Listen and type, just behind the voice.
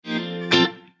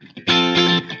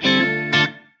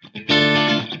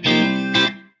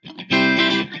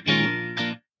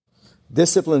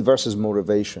Discipline versus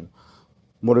motivation.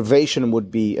 Motivation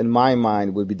would be, in my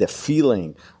mind, would be the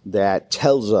feeling that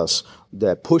tells us,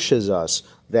 that pushes us,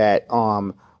 that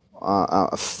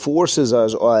forces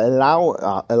us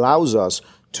or allows us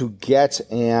to get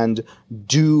and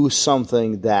do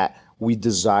something that we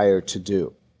desire to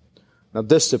do. Now,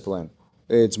 discipline,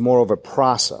 it's more of a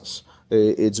process.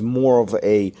 It's more of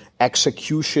a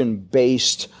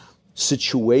execution-based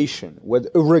situation,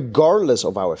 regardless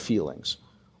of our feelings.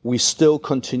 We still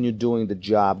continue doing the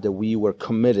job that we were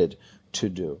committed to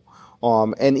do.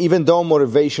 And even though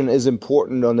motivation is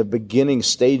important on the beginning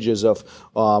stages of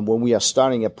when we are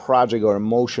starting a project or a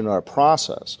motion or a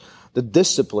process, the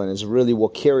discipline is really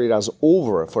what carried us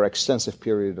over for an extensive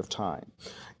period of time.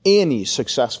 Any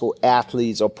successful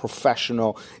athletes or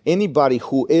professional, anybody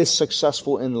who is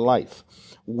successful in life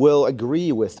will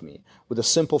agree with me with the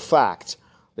simple fact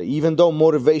that even though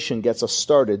motivation gets us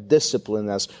started, discipline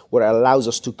is what allows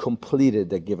us to complete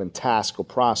the given task or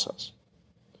process.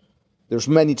 There's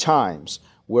many times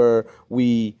where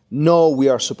we know we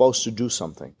are supposed to do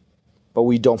something, but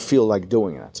we don't feel like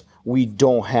doing it. We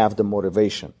don't have the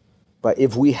motivation. But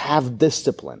if we have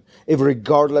discipline, if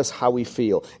regardless how we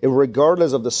feel, if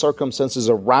regardless of the circumstances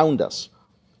around us,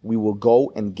 we will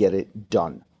go and get it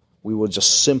done. We will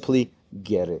just simply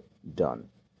get it done.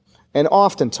 And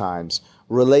oftentimes,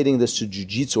 relating this to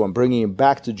jiu-jitsu and bringing it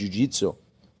back to jiu-jitsu,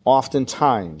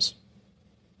 oftentimes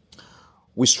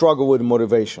we struggle with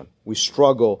motivation. We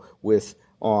struggle with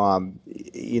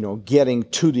getting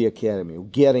to the academy,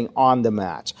 getting on the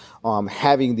mat,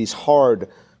 having these hard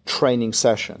training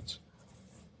sessions,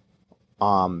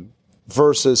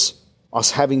 versus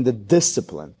us having the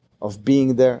discipline of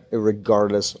being there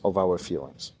regardless of our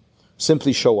feelings.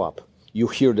 Simply show up. You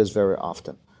hear this very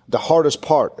often. The hardest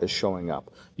part is showing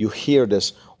up. You hear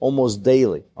this almost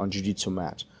daily on jiu-jitsu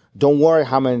mat. Don't worry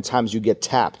how many times you get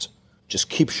tapped. Just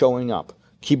keep showing up.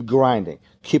 Keep grinding.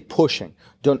 Keep pushing.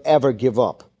 Don't ever give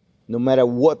up, no matter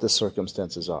what the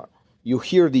circumstances are. You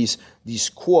hear these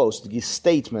quotes, these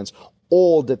statements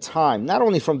all the time, not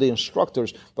only from the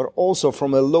instructors, but also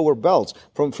from the lower belts,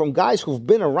 from guys who've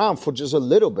been around for just a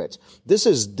little bit. This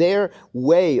is their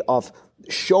way of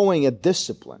showing a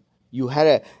discipline. You had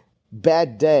a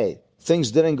bad day.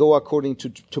 Things didn't go according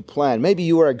to plan. Maybe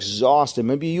you are exhausted.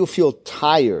 Maybe you feel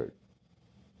tired.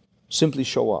 Simply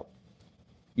show up.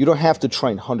 You don't have to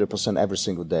train 100% every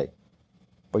single day.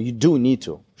 But you do need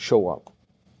to show up.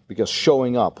 Because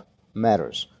showing up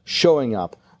matters. Showing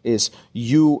up is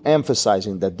you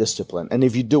emphasizing that discipline. And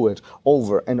if you do it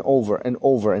over and over and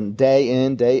over, and day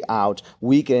in, day out,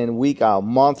 week in, week out,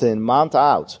 month in, month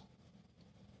out,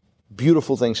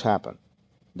 beautiful things happen.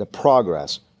 The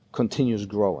progress continues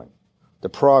growing. The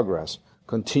progress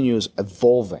continues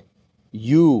evolving.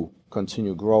 You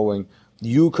continue growing.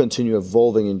 You continue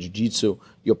evolving in jiu-jitsu.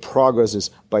 Your progress is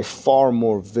by far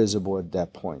more visible at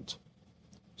that point.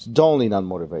 So don't lean on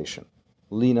motivation.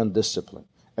 Lean on discipline.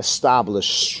 Establish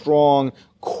strong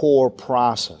core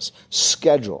process.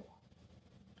 Schedule.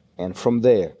 And from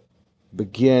there,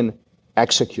 begin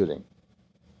executing.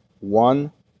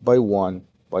 One by one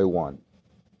by one.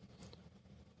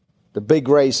 The big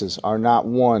races are not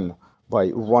won by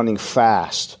running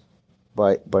fast,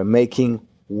 by making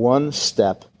one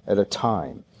step at a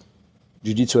time.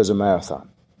 Jiu-jitsu is a marathon,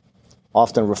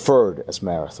 often referred as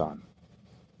marathon.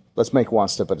 Let's make one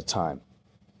step at a time.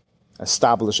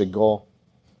 Establish a goal,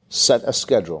 set a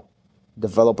schedule,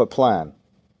 develop a plan,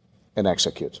 and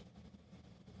execute.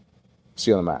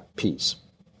 See you on the mat. Peace.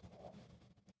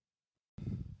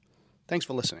 Thanks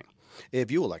for listening.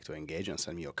 If you would like to engage and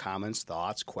send me your comments,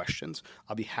 thoughts, questions,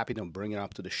 I'll be happy to bring it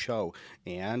up to the show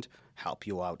and help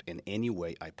you out in any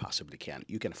way I possibly can.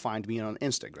 You can find me on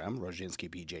Instagram,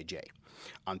 RozhinskiBJJ.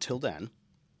 Until then,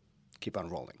 keep on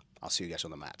rolling. I'll see you guys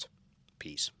on the mat.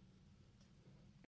 Peace.